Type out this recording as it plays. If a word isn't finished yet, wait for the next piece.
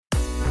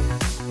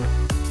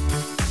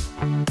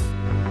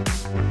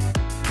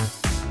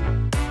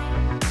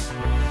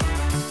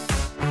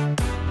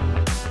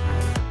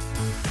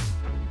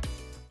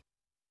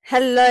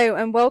Hello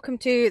and welcome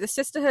to the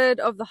Sisterhood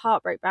of the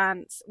Heartbreak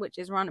Bands, which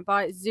is run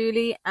by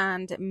Zuli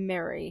and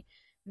Miri.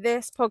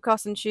 This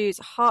podcast ensues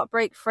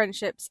heartbreak,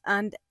 friendships,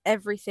 and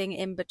everything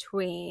in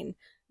between.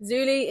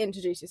 Zuli,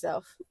 introduce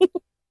yourself.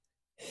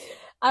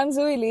 I'm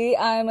Zuli.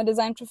 I'm a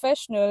design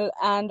professional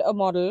and a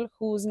model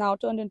who's now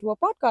turned into a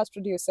podcast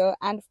producer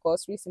and, of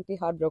course, recently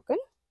heartbroken.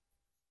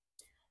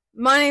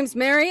 My name's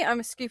Miri.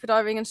 I'm a scuba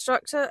diving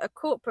instructor, a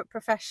corporate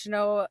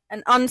professional,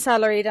 an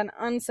unsalaried and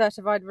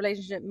uncertified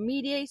relationship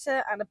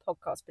mediator, and a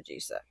podcast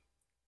producer.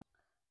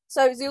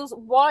 So, Zules,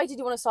 why did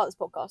you want to start this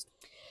podcast?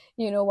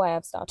 You know why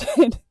I've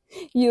started.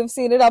 You've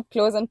seen it up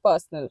close and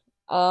personal.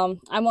 I'm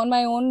on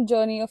my own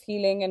journey of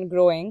healing and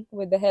growing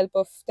with the help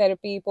of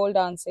therapy, pole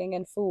dancing,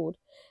 and food.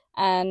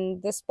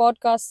 And this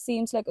podcast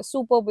seems like a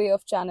super way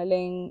of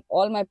channeling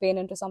all my pain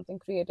into something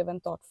creative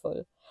and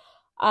thoughtful.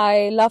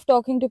 I love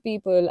talking to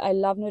people. I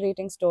love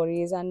narrating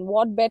stories. And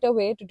what better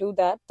way to do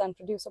that than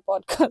produce a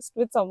podcast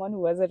with someone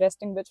who has a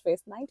resting bitch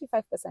face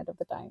 95% of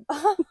the time?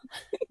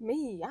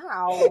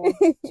 Meow.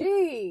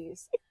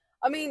 Jeez.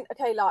 I mean,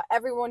 okay, like,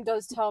 everyone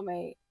does tell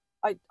me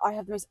I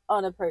have the most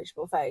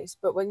unapproachable face.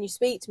 But when you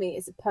speak to me,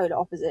 it's the polar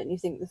opposite. And you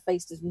think the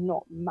face does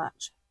not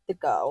match the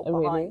girl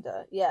behind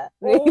her. Yeah.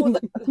 All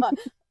the, like,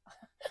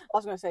 I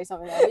was going to say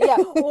something there. But yeah,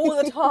 all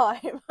the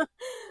time.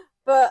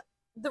 But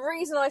the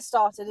reason I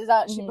started is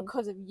actually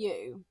because of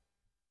you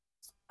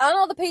and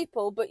other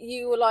people, but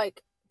you were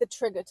like the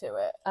trigger to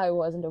it. I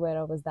wasn't aware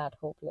I was that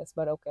hopeless,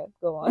 but okay,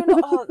 go on. You're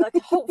not, like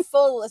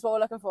hopeful is what we're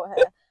looking for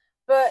here.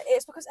 But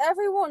it's because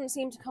everyone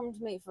seemed to come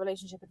to me for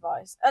relationship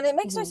advice, and it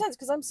makes no sense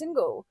because I'm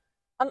single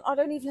and I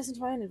don't even listen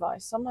to my own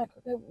advice. So I'm like,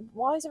 okay,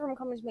 why is everyone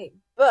coming to me?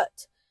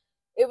 But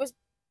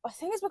I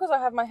think it's because I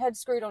have my head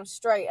screwed on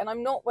straight and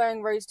I'm not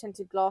wearing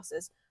rose-tinted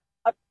glasses.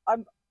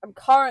 I'm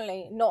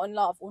currently not in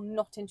love or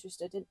not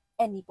interested in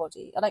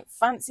anybody. I don't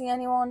fancy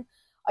anyone.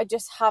 I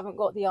just haven't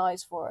got the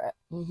eyes for it.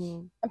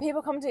 And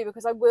people come to me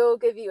because I will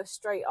give you a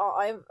straight.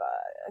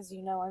 As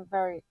you know, I'm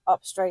very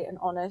up straight and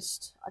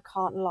honest. I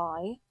can't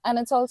lie. And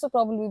it's also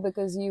probably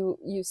because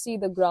you see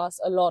the grass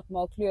a lot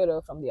more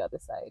clearer from the other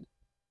side.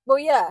 Well,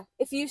 yeah.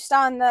 If you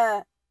stand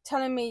there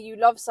telling me you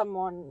love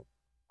someone,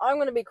 I'm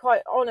going to be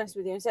quite honest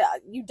with you and say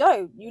you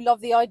don't. You love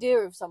the idea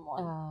of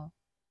someone.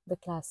 The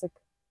classic.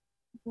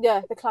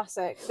 Yeah, the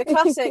classic, the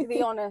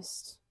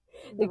honest,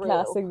 the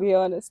classic, the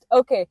honest.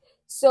 Okay,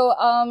 so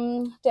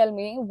tell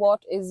me,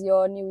 what is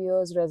your New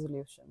Year's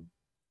resolution?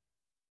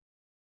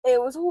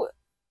 It was all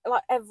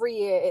like every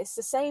year. It's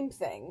the same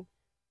thing: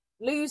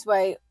 lose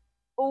weight,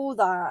 all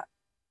that,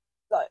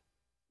 like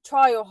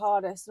try your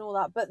hardest and all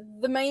that. But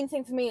the main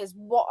thing for me is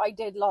what I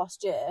did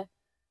last year,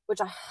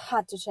 which I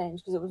had to change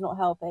because it was not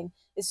helping,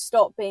 is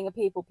stop being a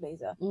people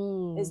pleaser.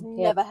 It's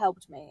never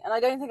helped me. And I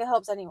don't think it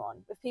helps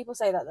anyone. If people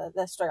say that,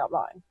 they're straight up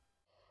lying.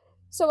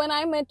 So when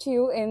I met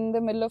you in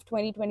the middle of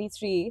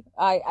 2023,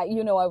 I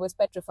was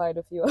petrified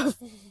of you. I've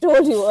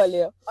told you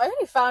earlier. I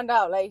only found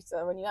out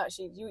later when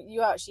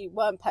you actually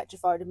weren't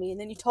petrified of me,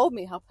 and then you told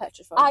me how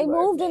petrified I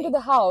moved into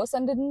the house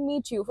and didn't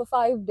meet you for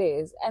 5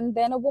 days. And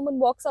then a woman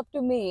walks up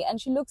to me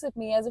and she looks at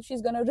me as if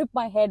she's going to rip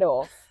my head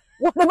off.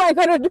 What am I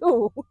going to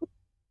do?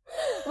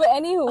 But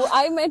anywho,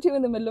 I met you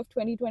in the middle of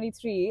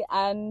 2023,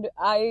 and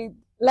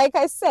like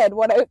I said,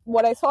 what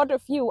I thought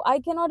of you, I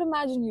cannot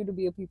imagine you to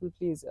be a people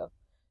pleaser.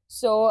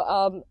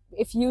 So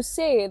if you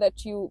say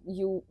that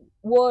you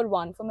were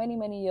one for many,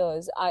 many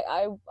years,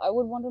 I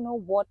would want to know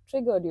what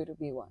triggered you to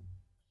be one.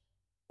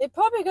 It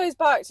probably goes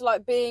back to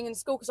like being in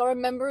school, because I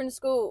remember in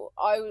school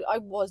I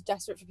was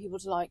desperate for people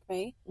to like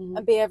me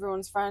and be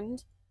everyone's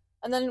friend.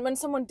 And then when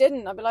someone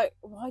didn't, I'd be like,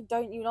 why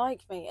don't you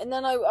like me? And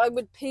then I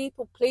would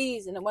people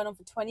please, and it went on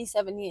for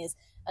 27 years.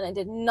 And it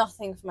did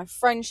nothing for my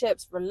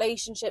friendships,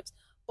 relationships.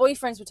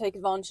 Boyfriends would take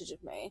advantage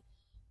of me.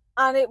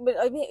 And it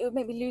would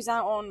make me lose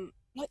out on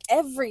like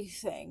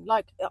everything.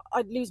 Like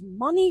I'd lose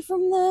money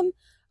from them.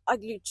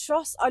 I'd lose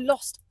trust. I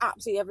lost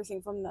absolutely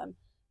everything from them.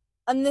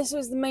 And this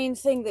was the main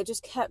thing that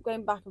just kept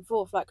going back and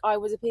forth. Like, I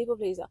was a people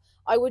pleaser.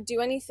 I would do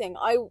anything.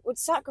 I would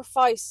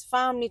sacrifice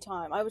family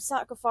time. I would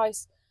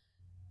sacrifice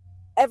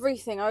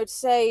everything. I would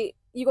say,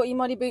 you got your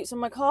muddy boots on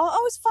my car?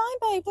 Oh, it's fine,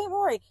 babe, don't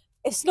worry.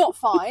 It's not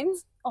fine.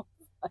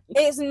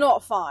 It's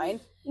not fine.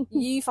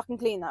 You fucking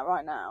clean that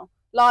right now.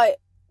 Like,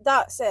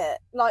 that's it.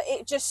 Like,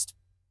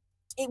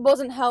 it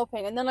wasn't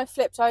helping. And then I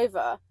flipped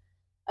over.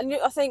 And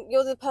I think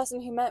you're the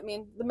person who met me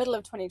in the middle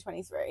of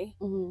 2023.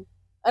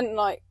 And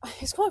like,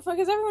 it's quite funny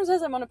because everyone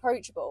says I'm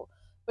unapproachable,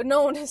 but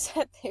no one has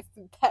said they've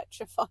been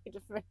petrified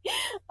of me.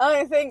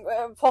 I think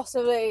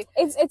possibly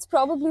it's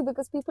probably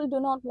because people do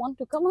not want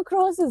to come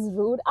across as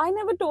rude. I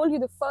never told you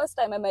the first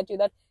time I met you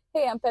that,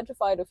 hey, I'm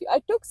petrified of you. I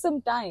took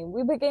some time.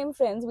 We became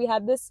friends. We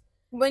had this.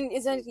 When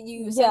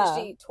you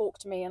essentially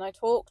talked to me and I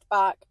talked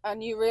back,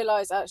 and you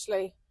realise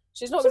actually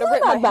she's not going to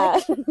rip my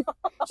bad. head.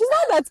 She's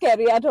not that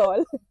scary at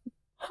all.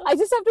 I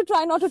just have to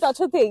try not to touch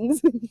her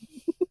things.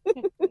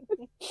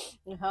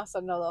 That's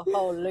another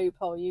whole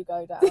loophole you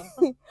go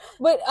down.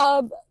 But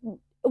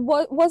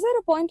was there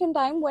a point in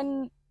time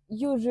when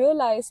you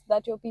realized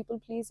that you're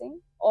people pleasing,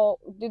 or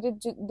did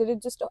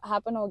it just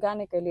happen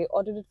organically,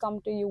 or did it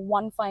come to you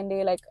one fine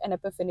day like an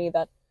epiphany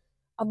that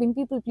I've been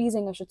people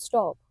pleasing, I should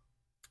stop?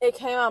 It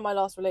came out of my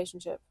last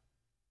relationship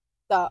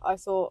that I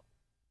thought.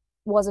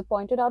 Was it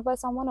pointed out by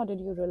someone, or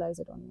did you realize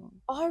it on your own?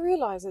 I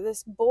realised that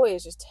this boy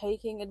is just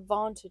taking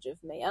advantage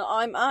of me, and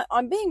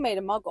I'm being made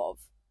a mug of.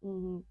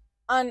 Mm-hmm.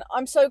 And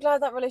I'm so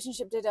glad that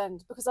relationship did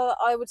end, because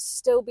I would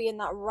still be in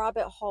that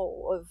rabbit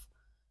hole of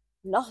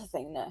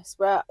nothingness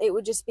where it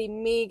would just be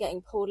me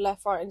getting pulled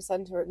left, right, and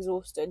centre,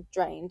 exhausted,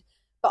 drained.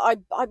 But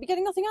I'd be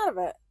getting nothing out of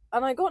it,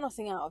 and I got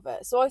nothing out of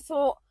it. So I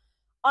thought,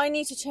 I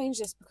need to change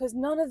this, because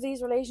none of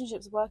these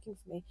relationships are working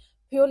for me,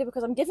 purely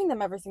because I'm giving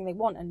them everything they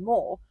want and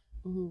more.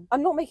 Mm-hmm.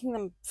 I'm not making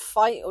them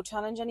fight or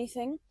challenge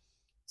anything.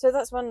 So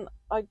that's when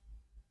I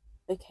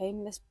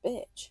became this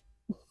bitch.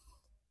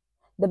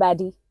 The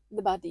baddie.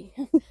 The baddie.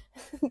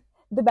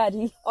 The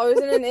baddie. I was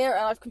in an era,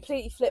 and I've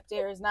completely flipped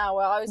eras now,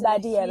 where I was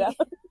baddie era.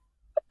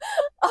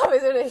 I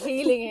was in a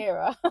healing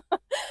era.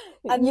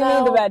 And you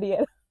mean the baddie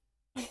era.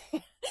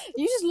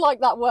 You just like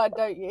that word,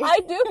 don't you?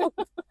 I do.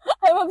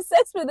 I'm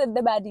obsessed with it,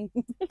 the baddie.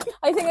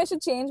 I think I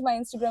should change my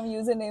Instagram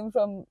username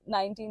from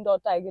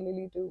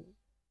 19.tigerlily to,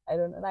 I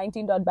don't know,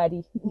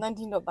 19.baddie.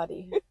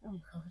 19.baddie. Oh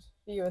god,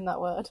 you and that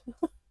word.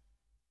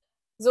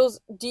 Zulz,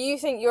 do you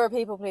think you're a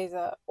people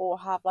pleaser, or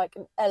have like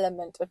an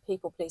element of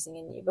people pleasing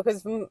in you?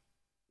 Because from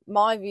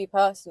my view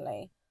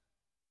personally,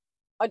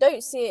 I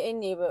don't see it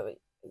in you, but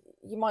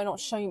you might not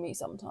show me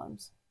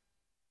sometimes.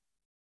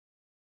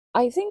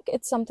 I think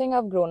it's something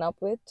I've grown up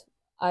with.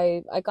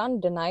 I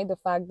can't deny the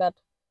fact that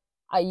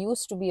I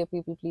used to be a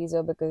people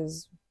pleaser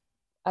because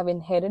I've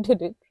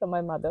inherited it from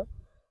my mother.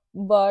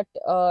 But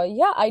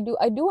yeah, I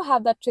do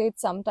have that trait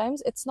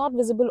sometimes. It's not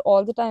visible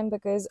all the time,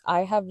 because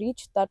I have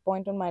reached that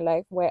point in my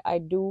life where I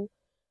do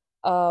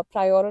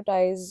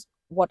prioritize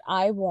what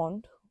I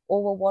want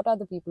over what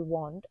other people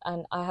want,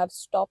 and I have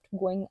stopped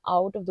going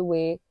out of the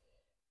way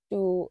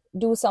to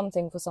do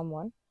something for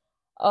someone.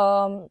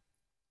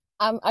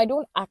 I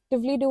don't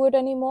actively do it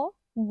anymore,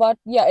 but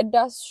yeah, it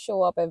does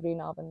show up every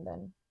now and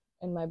then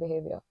in my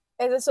behavior.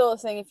 It's the sort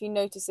of thing, if you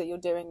notice that you're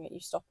doing it, you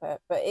stop it.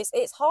 But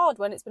it's hard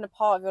when it's been a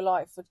part of your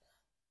life for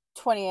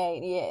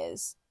 28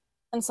 years,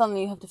 and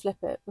suddenly you have to flip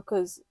it,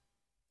 because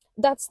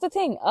that's the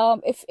thing.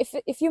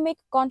 If you make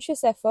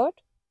conscious effort,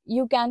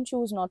 you can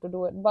choose not to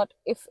do it. But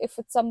if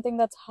it's something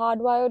that's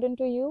hardwired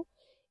into you,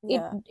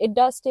 yeah, it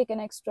does take an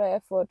extra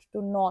effort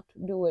to not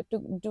do it,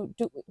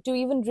 to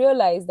even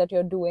realize that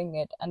you're doing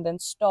it, and then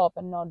stop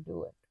and not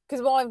do it.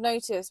 Because what I've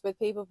noticed with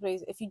people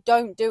pleasers, if you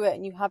don't do it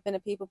and you have been a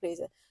people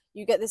pleaser,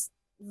 you get this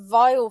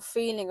vile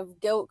feeling of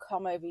guilt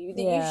come over you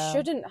that you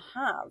shouldn't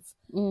have,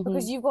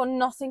 because you've got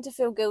nothing to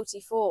feel guilty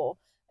for,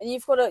 and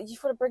you've got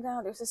to bring that out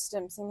of your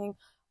system, thinking,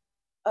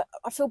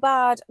 I feel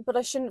bad, but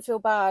I shouldn't feel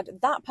bad.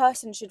 That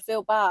person should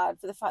feel bad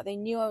for the fact they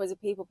knew I was a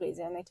people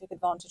pleaser and they took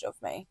advantage of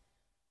me.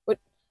 But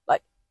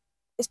like,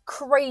 it's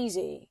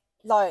crazy.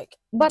 Like,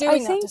 but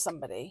doing that to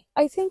somebody.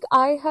 I think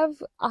I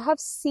have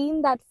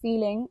seen that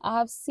feeling. I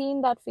have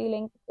seen that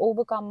feeling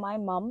overcome my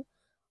mum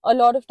a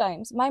lot of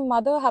times. My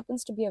mother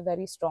happens to be a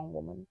very strong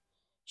woman.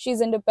 She's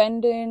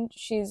independent.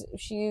 She's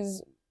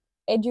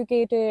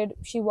educated.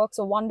 She works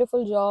a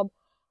wonderful job.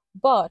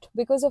 But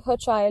because of her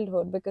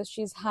childhood, because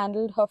she's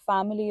handled her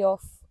family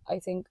of, I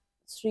think,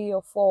 3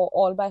 or 4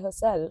 all by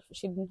herself,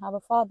 she didn't have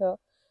a father,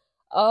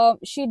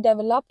 she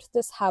developed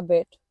this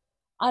habit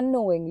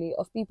unknowingly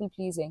of people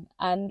pleasing,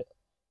 and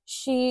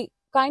she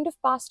kind of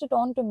passed it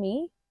on to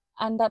me.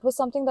 And that was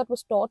something that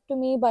was taught to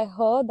me by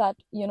her, that,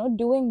 you know,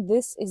 doing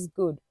this is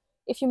good.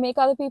 If you make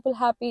other people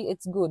happy,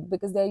 it's good,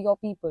 because they're your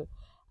people.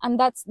 And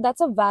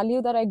that's a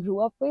value that I grew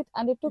up with,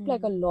 and it took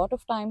like a lot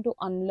of time to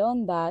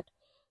unlearn that,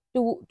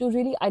 to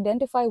really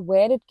identify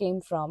where it came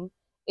from.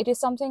 It is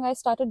something I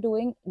started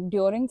doing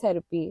during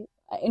therapy.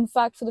 In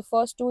fact, for the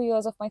first 2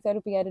 years of my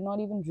therapy, I did not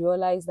even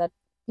realize that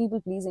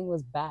people pleasing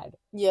was bad.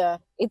 Yeah.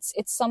 It's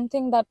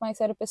something that my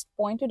therapist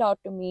pointed out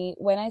to me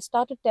when I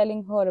started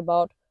telling her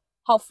about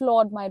how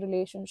flawed my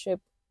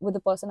relationship with the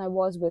person I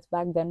was with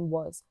back then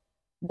was.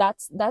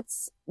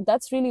 That's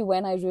really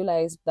when I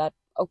realized that,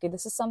 okay,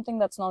 this is something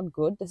that's not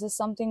good. This is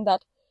something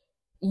that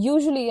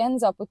usually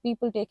ends up with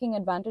people taking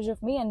advantage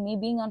of me and me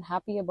being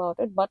unhappy about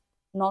it, but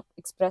not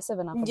expressive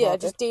enough about it. Yeah,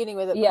 just dealing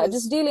with it. Yeah,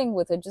 just dealing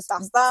with it. Just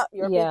that's that.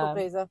 You're a people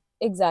pleaser.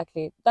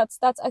 Exactly. That's.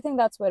 I think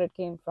that's where it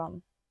came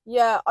from.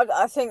 Yeah,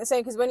 I think the same,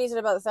 because when you said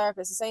about the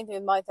therapist, the same thing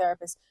with my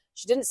therapist.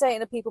 She didn't say it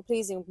in a people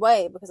pleasing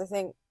way, because I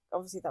think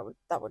obviously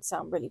that would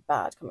sound really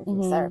bad coming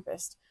from a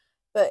therapist.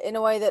 But in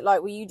a way that,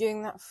 like, were you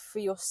doing that for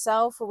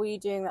yourself, or were you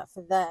doing that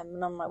for them?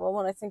 And I'm like, well,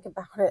 when I think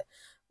about it,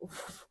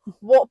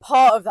 what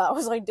part of that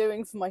was I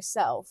doing for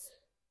myself?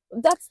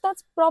 That's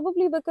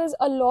probably because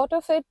a lot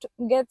of it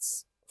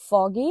gets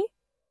foggy.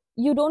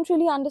 You don't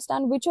really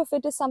understand which of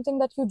it is something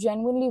that you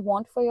genuinely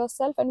want for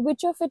yourself, and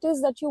which of it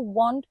is that you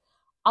want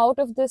out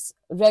of this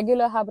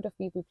regular habit of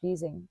people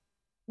pleasing.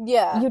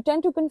 Yeah. You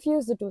tend to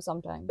confuse the two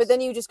sometimes. But then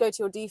you just go to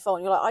your default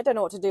and you're like, I don't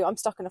know what to do. I'm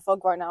stuck in a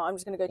fog right now. I'm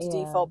just going to go to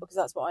default because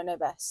that's what I know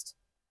best.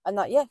 And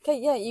that, yeah, okay,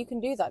 yeah, you can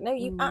do that. No,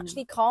 you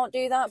actually can't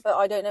do that, but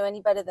I don't know any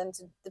better than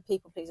to the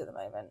people please at the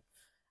moment.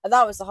 And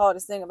that was the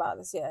hardest thing about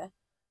this year.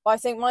 But I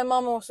think my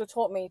mum also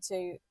taught me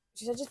to,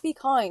 she said, just be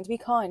kind, be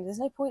kind. There's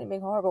no point in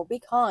being horrible, be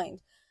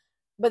kind.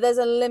 But there's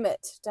a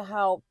limit to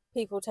how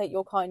people take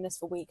your kindness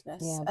for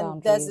weakness. Yeah,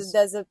 and boundaries.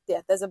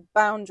 there's a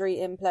boundary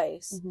in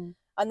place.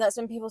 And that's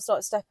when people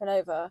start stepping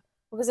over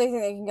because they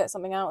think they can get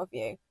something out of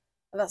you.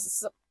 And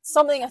that's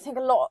something I think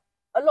a lot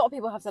of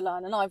people have to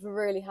learn, and I've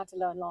really had to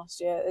learn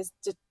last year. Is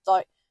just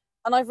like,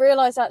 and I've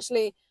realised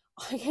actually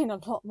I gain a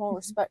lot more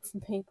respect from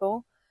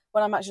people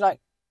when I'm actually like,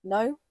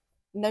 no,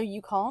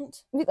 you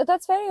can't.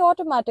 That's very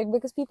automatic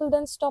because people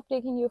then stop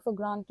taking you for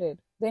granted.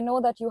 They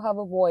know that you have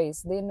a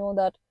voice. They know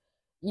that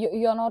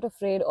you're not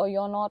afraid or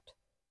you're not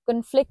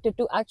conflicted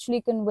to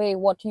actually convey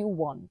what you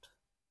want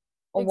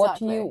or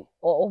Exactly.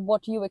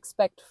 what you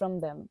expect from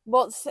them.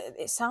 Well,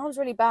 it sounds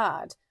really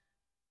bad.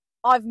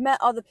 I've met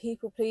other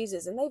people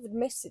pleasers and they've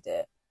admitted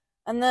it,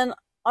 and then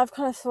I've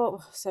kind of thought,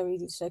 oh, so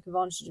easy to take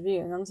advantage of you,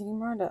 and I'm thinking,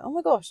 Miranda, oh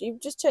my gosh,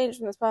 you've just changed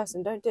from this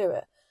person, don't do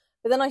it.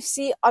 But then I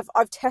see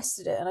I've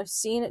tested it and I've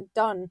seen it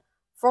done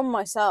from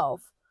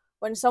myself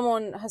when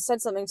someone has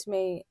said something to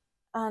me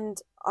and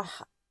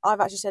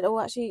I've actually said, oh,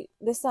 actually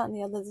this, that and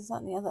the other, this,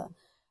 that and the other,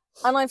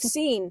 and I've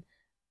seen,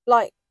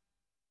 like,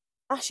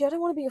 actually I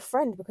don't want to be your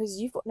friend because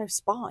you've got no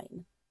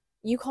spine.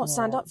 You can't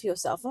stand up for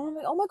yourself. And I'm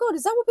like, oh my God,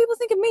 is that what people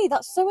think of me?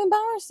 That's so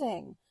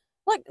embarrassing.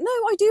 Like, no,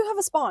 I do have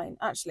a spine,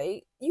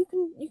 actually. You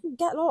can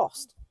get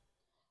lost.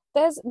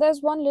 There's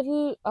one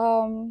little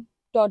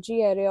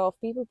dodgy area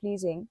of people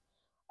pleasing.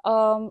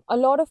 A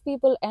lot of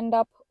people end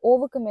up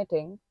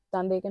overcommitting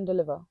than they can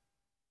deliver.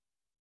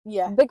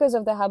 Yeah. Because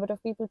of the habit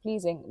of people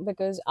pleasing.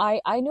 Because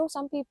I know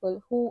some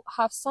people who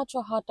have such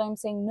a hard time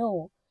saying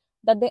no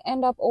that they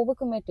end up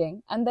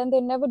overcommitting and then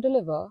they never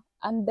deliver,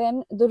 and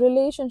then the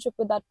relationship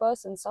with that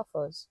person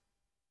suffers.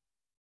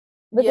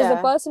 Because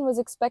the person was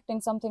expecting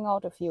something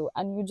out of you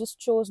and you just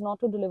chose not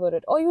to deliver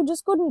it, or you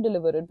just couldn't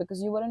deliver it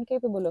because you were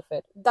incapable of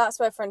it. That's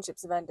where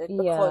friendships have ended,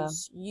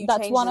 because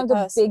that's one of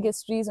the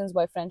biggest reasons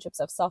why friendships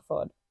have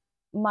suffered.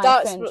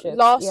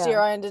 Last year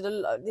I ended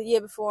the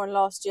year before and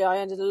last year I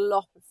ended a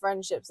lot of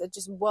friendships that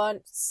just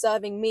weren't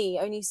serving me,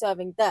 only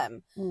serving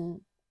them.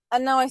 And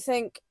now I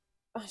think,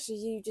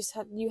 actually,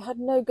 you had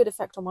no good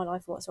effect on my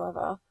life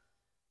whatsoever.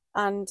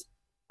 And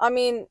I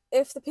mean,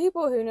 if the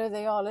people who know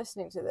they are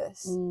listening to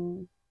this,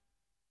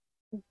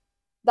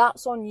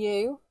 that's on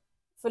you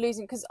for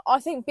losing. Because I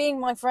think being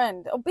my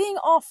friend or being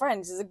our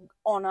friends is an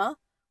honor.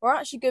 We're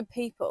actually good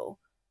people,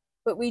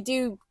 but we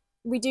do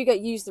get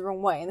used the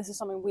wrong way, and this is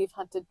something we've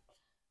had to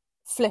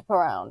flip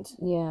around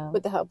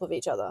with the help of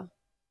each other.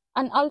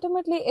 And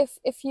ultimately,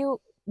 if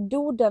you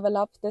do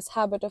develop this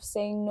habit of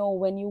saying no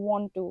when you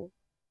want to,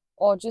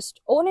 or just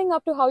owning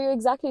up to how you're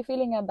exactly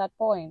feeling at that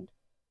point,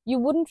 you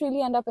wouldn't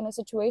really end up in a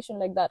situation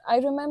like that. I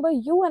remember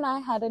you and I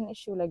had an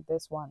issue like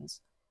this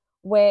once,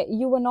 where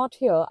you were not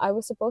here. I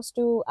was supposed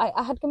to,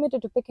 I had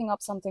committed to picking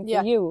up something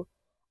for you,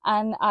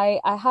 and I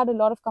had a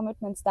lot of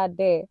commitments that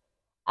day.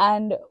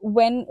 And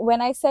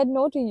when I said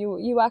no to you,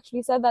 you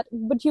actually said that,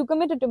 but you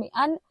committed to me.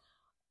 And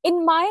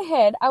in my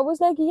head, I was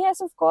like, yes,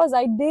 of course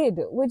I did,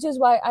 which is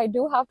why I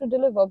do have to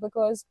deliver,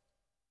 because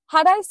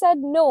had I said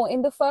no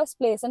in the first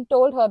place and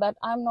told her that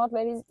I'm not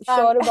very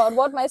sure about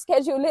what my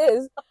schedule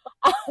is,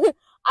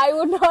 I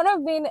would not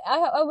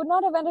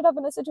have ended up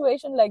in a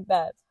situation like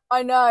that.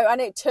 I know, and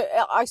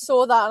I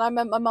saw that, and I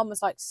remember my mum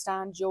was like,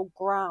 stand your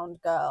ground,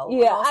 girl.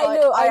 Yeah,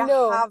 I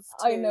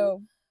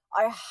know.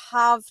 I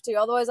have to,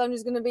 otherwise I'm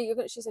just going to be,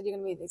 she said, you're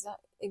going to be in the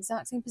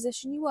exact same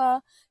position you were.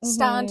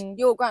 Stand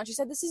your ground. She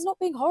said, this is not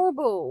being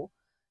horrible.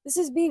 This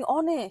is being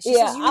honest. She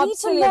says, you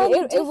absolutely. Need to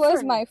learn it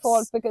was my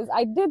fault, because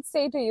I did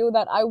say to you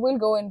that I will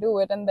go and do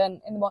it. And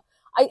then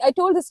I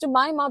told this to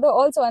my mother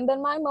also. And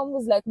then my mom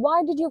was like,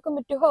 why did you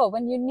commit to her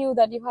when you knew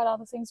that you had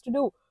other things to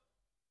do?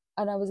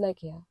 And I was like,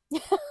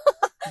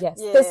 yes,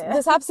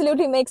 this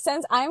absolutely makes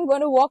sense. I am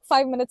going to walk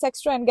 5 minutes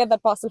extra and get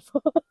that parcel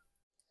for her.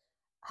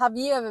 Have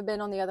you ever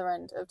been on the other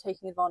end of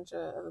taking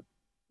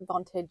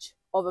advantage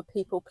of a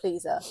people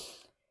pleaser?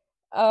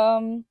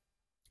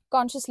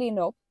 Consciously,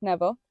 no,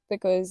 never.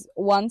 Because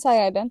once I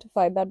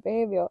identified that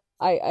behavior,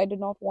 I did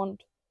not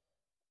want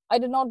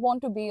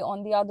to be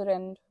on the other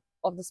end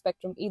of the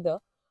spectrum either.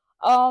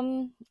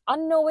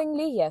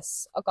 Unknowingly,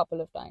 yes, a couple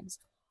of times.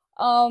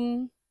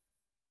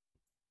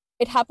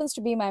 It happens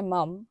to be my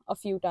mum a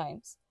few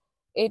times.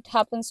 It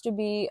happens to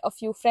be a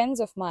few friends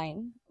of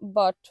mine,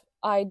 but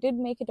I did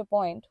make it a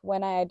point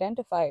when I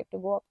identify to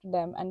go up to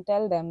them and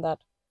tell them that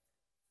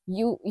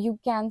you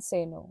can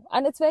say no.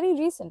 And it's very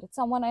recent. It's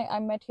someone I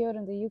met here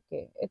in the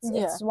UK.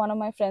 It's one of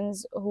my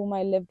friends whom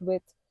I lived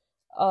with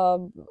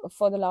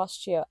for the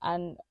last year.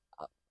 And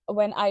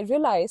when I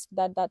realized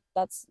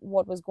that's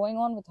what was going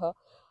on with her,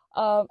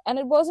 and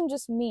it wasn't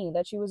just me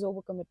that she was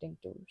overcommitting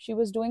to. She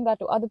was doing that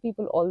to other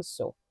people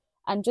also.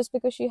 And just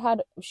because she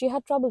had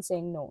trouble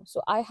saying no.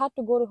 So I had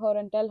to go to her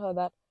and tell her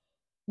that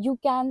you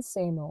can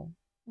say no.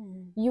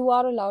 You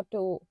are allowed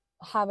to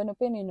have an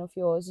opinion of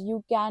yours.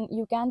 You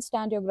can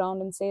stand your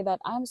ground and say that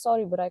I'm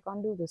sorry, but I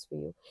can't do this for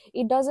you.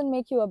 It doesn't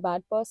make you a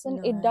bad person.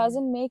 No. It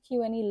doesn't make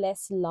you any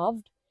less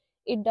loved.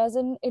 It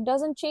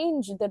doesn't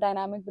change the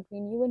dynamic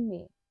between you and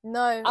me.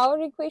 No.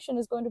 Our equation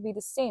is going to be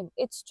the same.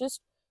 It's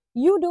just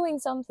you doing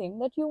something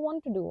that you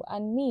want to do,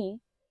 and me,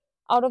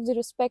 out of the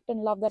respect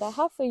and love that I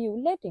have for you,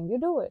 letting you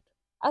do it.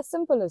 As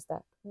simple as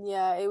that.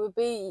 Yeah, it would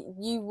be,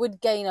 you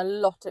would gain a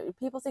lot of,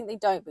 people think they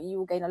don't, but you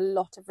will gain a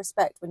lot of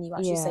respect when you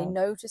actually say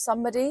no to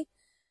somebody.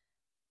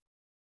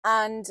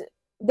 And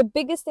the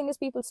biggest thing is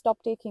people stop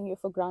taking you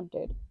for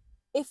granted.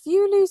 If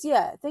you lose,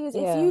 if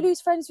you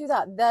lose friends through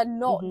that, they're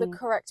not the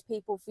correct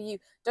people for you.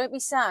 Don't be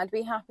sad,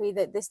 be happy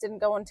that this didn't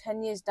go on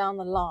 10 years down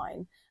the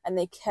line and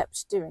they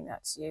kept doing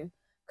that to you.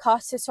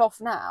 Cut it off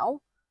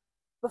now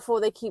before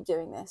they keep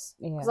doing this.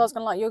 Because I was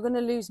going to you're going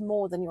to lose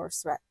more than your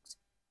respect.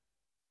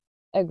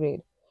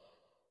 Agreed.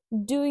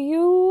 Do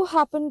you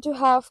happen to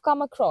have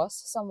come across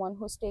someone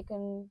who's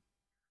taken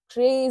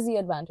crazy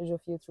advantage of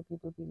you through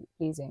people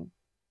pleasing?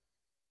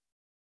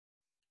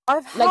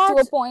 I've had... Like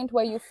to a point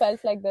where you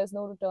felt like there's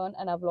no return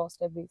and I've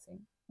lost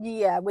everything.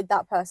 Yeah, with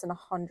that person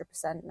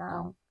 100%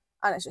 now.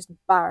 And it's just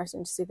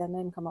embarrassing to see their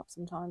name come up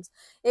sometimes.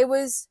 I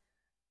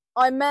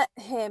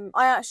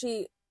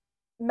actually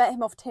met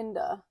him off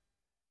Tinder.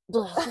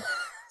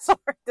 Sorry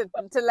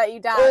to let you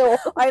down.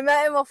 I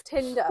met him off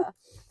Tinder.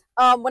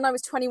 When I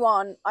was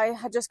 21, I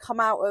had just come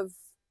out of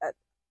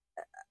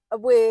a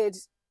weird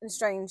and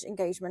strange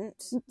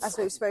engagement, as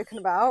we've spoken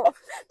about.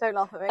 Don't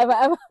laugh at me. Am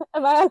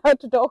I allowed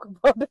to talk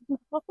about it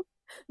now?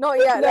 Not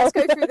yet. No. Let's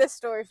go through this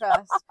story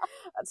first.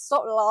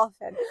 Stop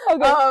laughing.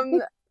 Okay.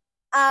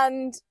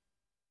 And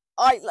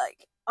I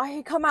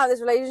had come out of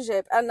this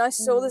relationship, and I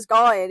saw this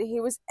guy, and he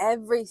was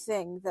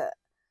everything that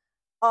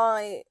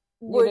I'd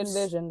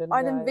envisioned,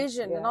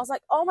 and I was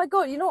like, oh my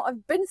god, you know what?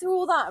 I've been through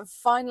all that, and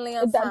finally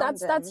I found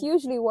him. That's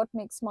usually what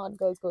makes smart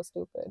girls go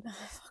stupid.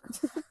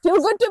 Too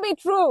good to be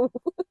true.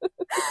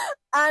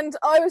 And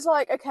I was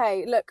like,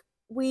 okay, look,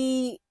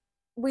 I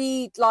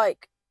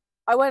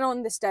went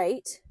on this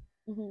date,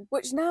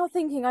 which now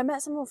thinking, I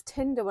met someone off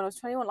Tinder when I was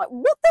 21, like,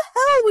 what the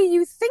hell were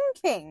you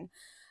thinking?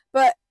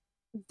 But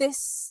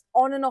this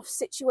on and off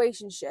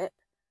situationship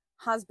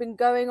has been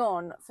going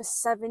on for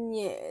 7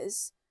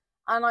 years.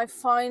 And I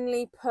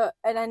finally put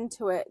an end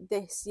to it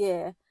this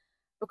year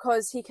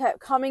because he kept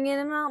coming in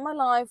and out of my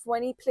life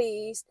when he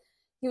pleased.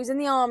 He was in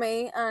the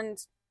army, and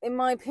in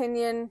my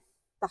opinion,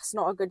 that's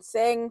not a good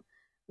thing.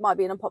 Might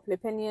be an unpopular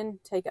opinion,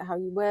 take it how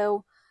you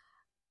will.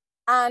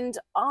 And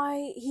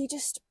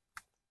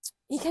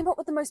he came up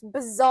with the most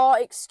bizarre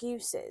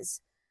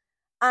excuses.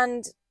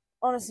 And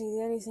honestly,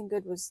 the only thing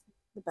good was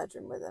the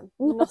bedroom with him.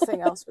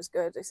 Nothing else was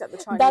good except the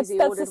Chinese he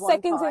ordered one time. That's the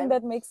second thing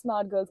that makes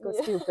smart girls go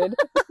stupid.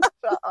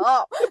 Shut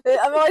up.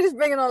 Am I just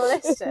bringing on a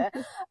list here?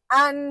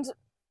 And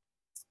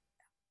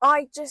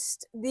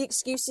the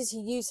excuses he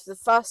used for the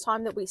first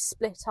time that we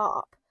split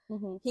up,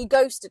 he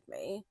ghosted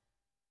me,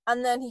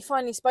 and then he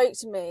finally spoke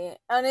to me,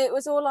 and it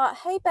was all like,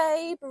 hey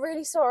babe,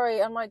 really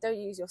sorry. I'm like, don't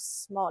use your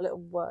smart little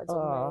words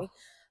on me.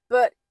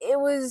 But it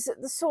was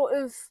the sort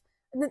of,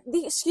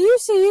 the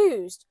excuse he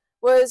used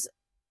was,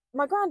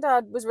 my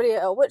granddad was really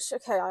ill, which,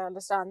 okay, I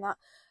understand that.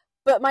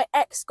 But my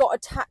ex got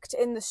attacked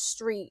in the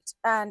street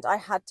and I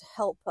had to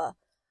help her.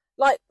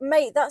 Like,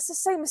 mate, that's the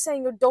same as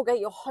saying your dog ate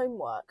your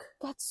homework.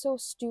 That's so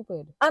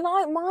stupid. And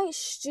my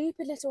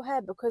stupid little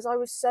head, because I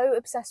was so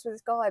obsessed with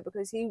this guy,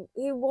 because he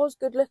was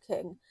good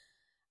looking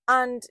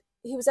and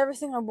he was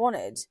everything I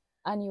wanted.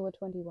 And you were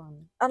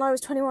 21. And I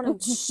was 21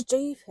 and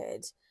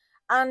stupid.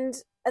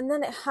 And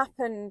then it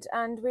happened,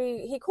 and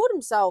he called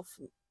himself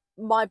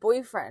my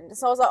boyfriend.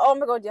 So I was like, oh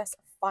my god, yes,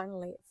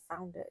 finally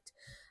found it.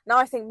 Now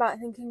I think back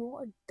thinking,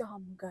 what a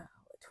dumb girl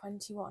at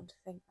 21 to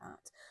think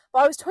that. But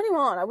I was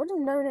 21, I wouldn't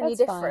have known any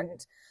different. Fine.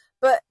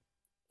 But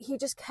he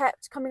just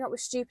kept coming up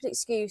with stupid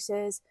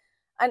excuses.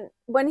 And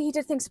when he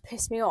did things to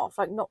piss me off,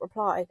 like not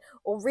reply,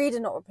 or read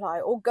and not reply,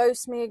 or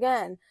ghost me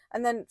again,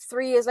 and then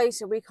 3 years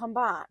later we come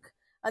back,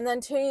 and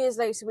then 2 years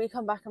later we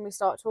come back and we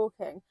start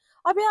talking,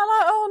 I'd be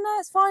like, oh no,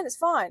 it's fine.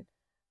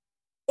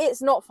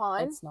 It's not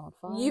fine. It's not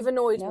fine. You've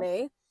annoyed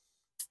me.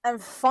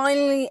 And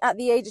finally, at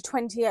the age of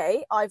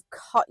 28, I've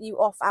cut you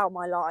off out of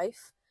my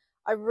life.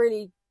 I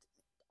really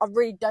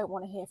don't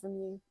want to hear from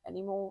you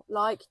anymore.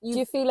 Like, do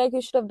you feel like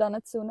you should have done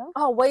it sooner?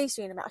 Oh, way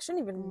sooner. I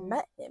shouldn't even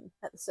met him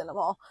at the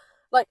cinema.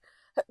 Like,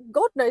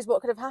 God knows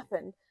what could have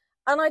happened.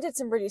 And I did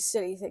some really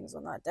silly things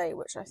on that day,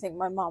 which I think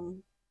my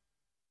mum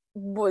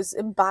was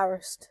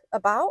embarrassed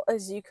about,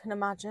 as you can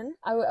imagine.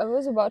 I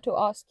was about to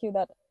ask you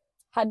that.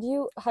 Had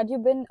you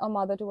been a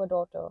mother to a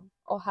daughter,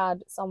 or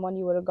had someone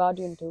you were a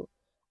guardian to,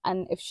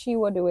 and if she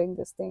were doing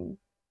this thing,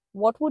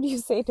 what would you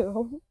say to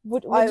her?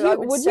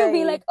 Would you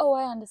be like, oh,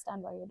 I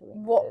understand why you're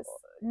doing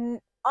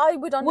this? I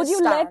would understand. Would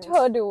you let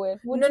her do it?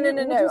 No.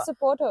 Would you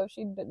support her if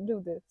she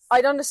do this?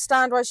 I'd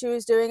understand why she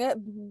was doing it,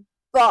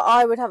 but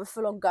I would have a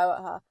full-on go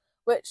at her.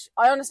 Which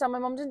I understand my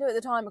mum didn't do at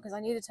the time because I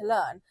needed to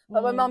learn.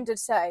 But my mum did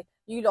say,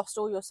 you lost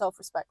all your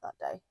self-respect that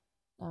day.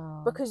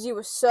 Oh. Because you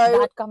were so...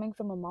 That coming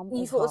from a mum.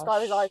 You thought this guy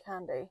was eye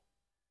candy.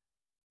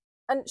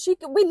 And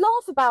we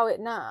laugh about it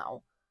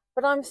now,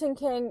 but I'm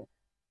thinking,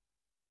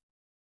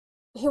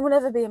 he will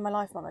never be in my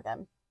life, Mum,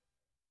 again.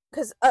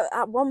 Because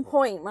at one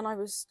point when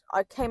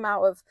I came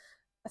out of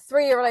a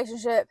 3-year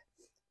relationship,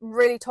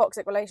 really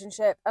toxic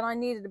relationship, and I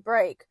needed a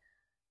break.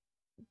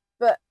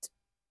 But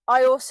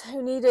I also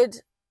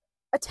needed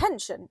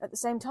attention at the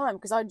same time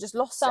because I just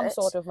lost some it.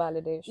 sort of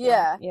validation.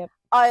 Yeah. Yep.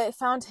 I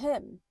found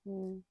him,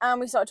 and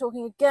we started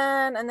talking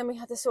again, and then we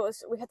had this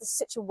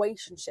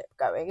situationship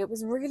going. It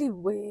was really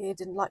weird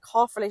and like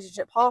half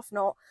relationship, half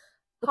not.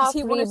 Half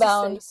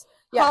rebound,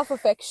 half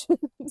affection.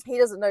 He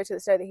doesn't know to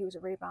this day that he was a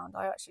rebound.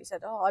 I actually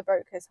said, "Oh, I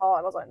broke his heart,"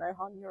 and I was like, "No,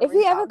 hon, you're a rebound.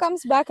 If he ever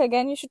comes back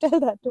again, you should tell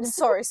that to him."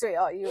 Sorry,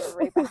 sweetheart, you were a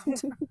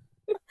rebound.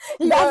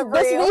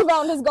 This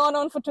rebound has gone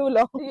on for too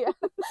long. Yeah.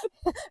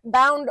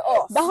 Bound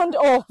off. Bound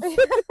off.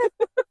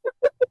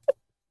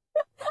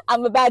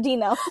 I'm a baddie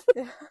now.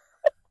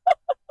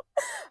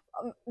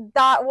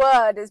 That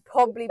word has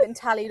probably been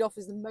tallied off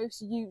as the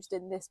most used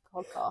in this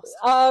podcast.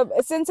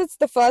 Since it's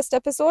the first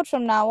episode,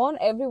 from now on,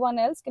 everyone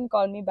else can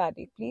call me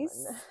baddie,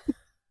 please.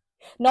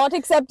 Not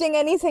accepting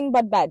anything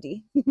but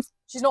baddie.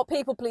 She's not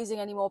people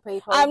pleasing anymore,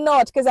 people. I'm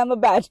not, because I'm a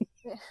baddie.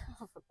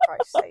 For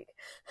Christ's sake.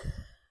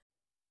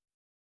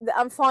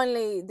 And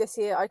finally, this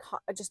year,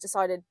 I just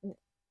decided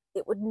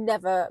it would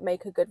never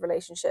make a good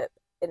relationship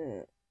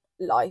in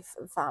life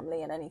and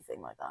family and anything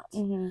like that.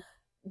 Mm-hmm.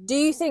 Do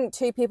you think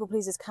 2 people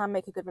pleasers can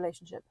make a good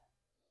relationship?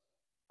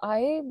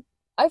 I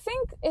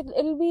think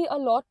it'll be a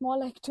lot more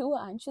like 2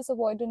 anxious,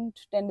 avoidant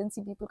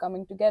tendency people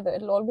coming together.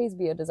 It'll always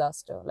be a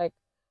disaster. Like,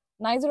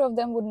 neither of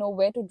them would know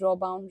where to draw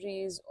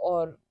boundaries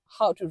or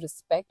how to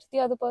respect the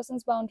other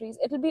person's boundaries.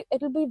 It'll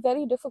be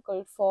very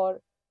difficult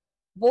for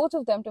both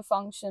of them to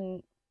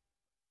function,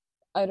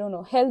 I don't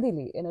know,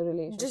 healthily in a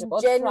relationship. Just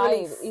or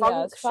generally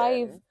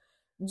thrive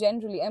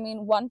generally. I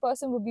mean, one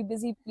person would be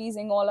busy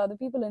pleasing all other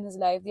people in his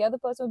life. The other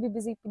person would be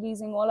busy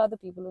pleasing all other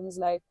people in his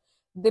life.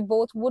 They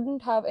both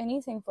wouldn't have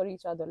anything for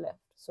each other left.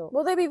 So,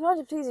 well, they'd be trying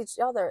to please each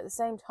other at the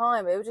same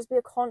time. It would just be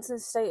a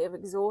constant state of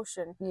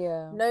exhaustion.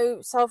 Yeah.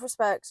 No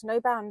self-respect, no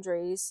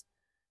boundaries.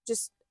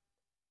 Just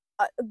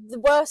the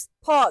worst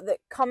part that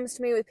comes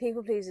to me with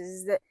people pleasers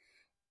is that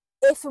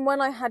if and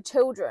when I had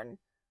children,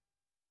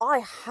 I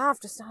have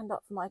to stand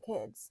up for my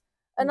kids.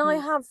 And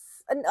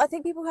and I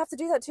think people have to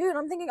do that too. And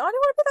I'm thinking, I don't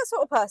want to be that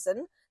sort of person.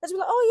 They'll just be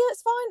like, oh yeah,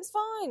 it's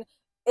fine.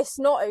 It's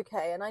not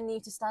okay. And I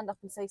need to stand up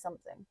and say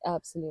something.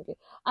 Absolutely.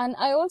 And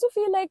I also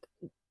feel like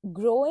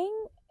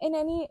growing in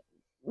any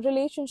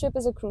relationship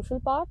is a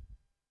crucial part.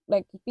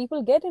 Like,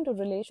 people get into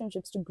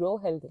relationships to grow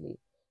healthily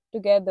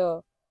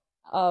together,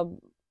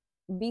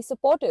 be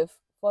supportive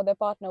for their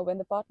partner when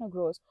the partner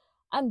grows.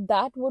 And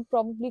that would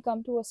probably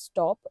come to a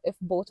stop if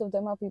both of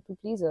them are people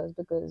pleasers,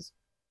 because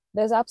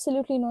there's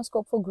absolutely no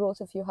scope for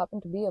growth if you happen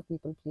to be a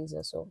people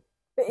pleaser. So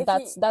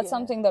that's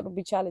something that would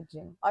be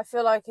challenging. I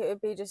feel like it would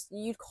be just,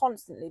 you'd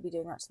constantly be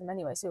doing that to them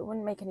anyway, so it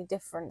wouldn't make any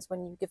difference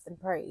when you give them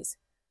praise.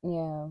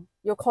 Yeah.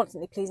 You're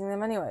constantly pleasing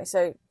them anyway,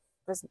 so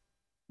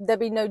there'd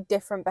be no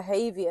different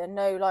behaviour,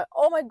 no like,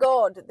 oh my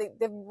God,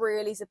 they're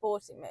really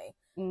supporting me.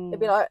 It'd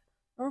be like,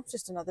 oh, it's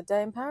just another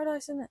day in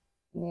paradise, isn't it?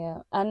 Yeah.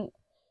 And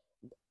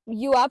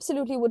you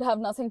absolutely would have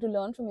nothing to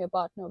learn from your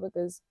partner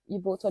because you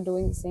both are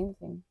doing the same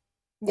thing.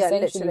 Yeah,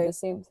 essentially literally the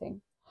same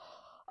thing.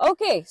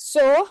 Okay,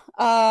 so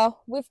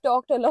we've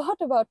talked a lot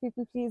about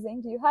people pleasing.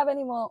 Do you have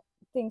any more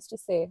things to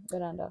say,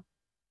 Miranda?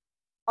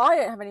 I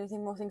don't have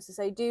anything more things to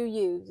say. Do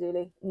you,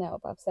 Zuli? No,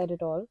 I've said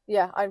it all.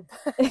 Yeah, I've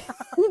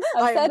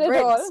said it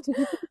all.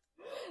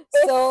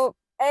 So, if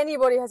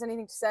anybody has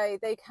anything to say,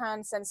 they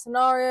can send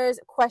scenarios,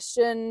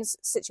 questions,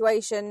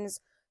 situations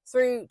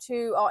through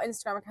to our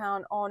Instagram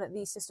account on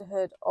the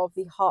Sisterhood of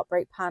the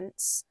Heartbreak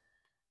Pants.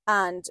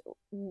 And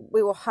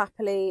we will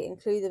happily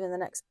include them in the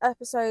next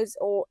episodes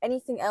or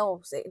anything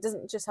else. It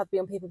doesn't just have to be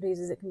on people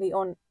pleasers. It can be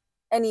on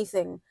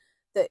anything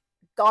that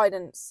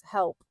guidance,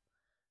 help.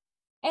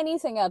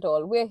 Anything at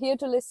all. We're here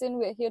to listen.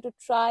 We're here to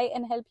try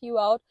and help you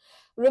out.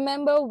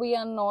 Remember, we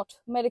are not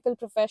medical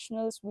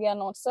professionals. We are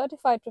not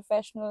certified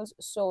professionals.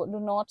 So do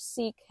not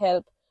seek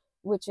help,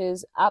 which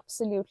is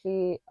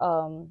absolutely,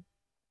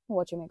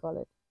 what you may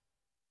call it.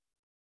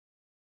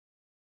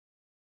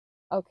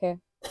 Okay.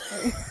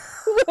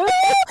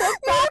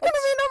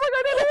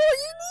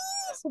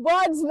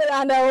 Words,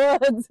 Miranda,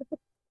 words.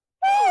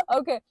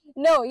 Okay.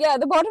 No, yeah,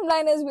 the bottom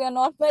line is we are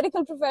not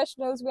medical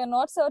professionals. We are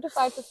not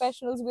certified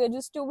professionals. We are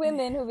just 2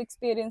 women who've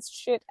experienced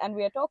shit, and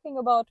we are talking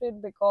about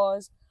it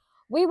because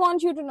we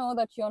want you to know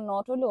that you're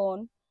not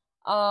alone.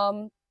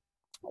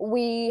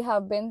 We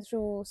have been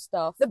through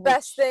stuff. The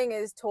best thing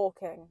is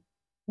talking.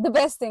 The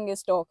best thing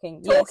is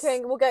talking.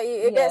 Talking will get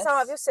you, it gets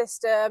out of your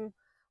system.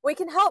 We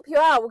can help you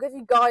out. We'll give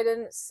you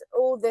guidance,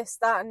 all this,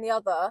 that, and the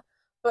other.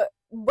 But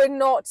we're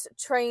not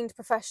trained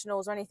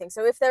professionals or anything.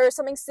 So if there is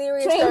something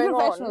serious going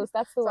on...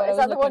 That's the word I was looking for. Is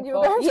that the one you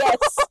were going for?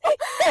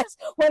 Yes.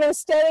 When I'm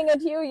staring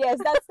at you, yes,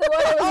 that's the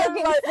one I was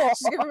looking for.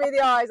 She's giving me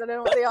the eyes. I don't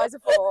know what the eyes are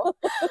for.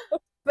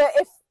 But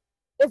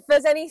if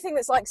there's anything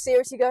that's like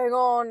seriously going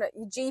on,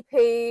 your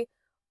GP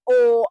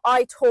or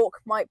I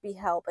talk might be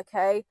help,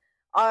 okay?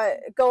 I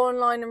go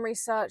online and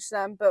research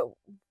them, but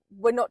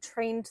we're not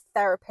trained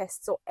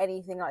therapists or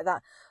anything like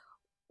that.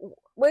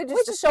 We're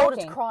just a shoulder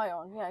to cry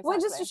on. Yeah, exactly. We're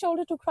just a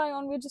shoulder to cry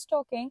on. We're just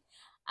talking.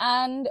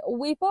 And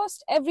we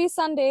post every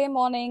Sunday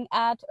morning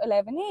at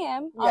 11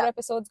 a.m. Our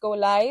episodes go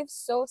live,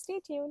 so stay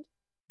tuned.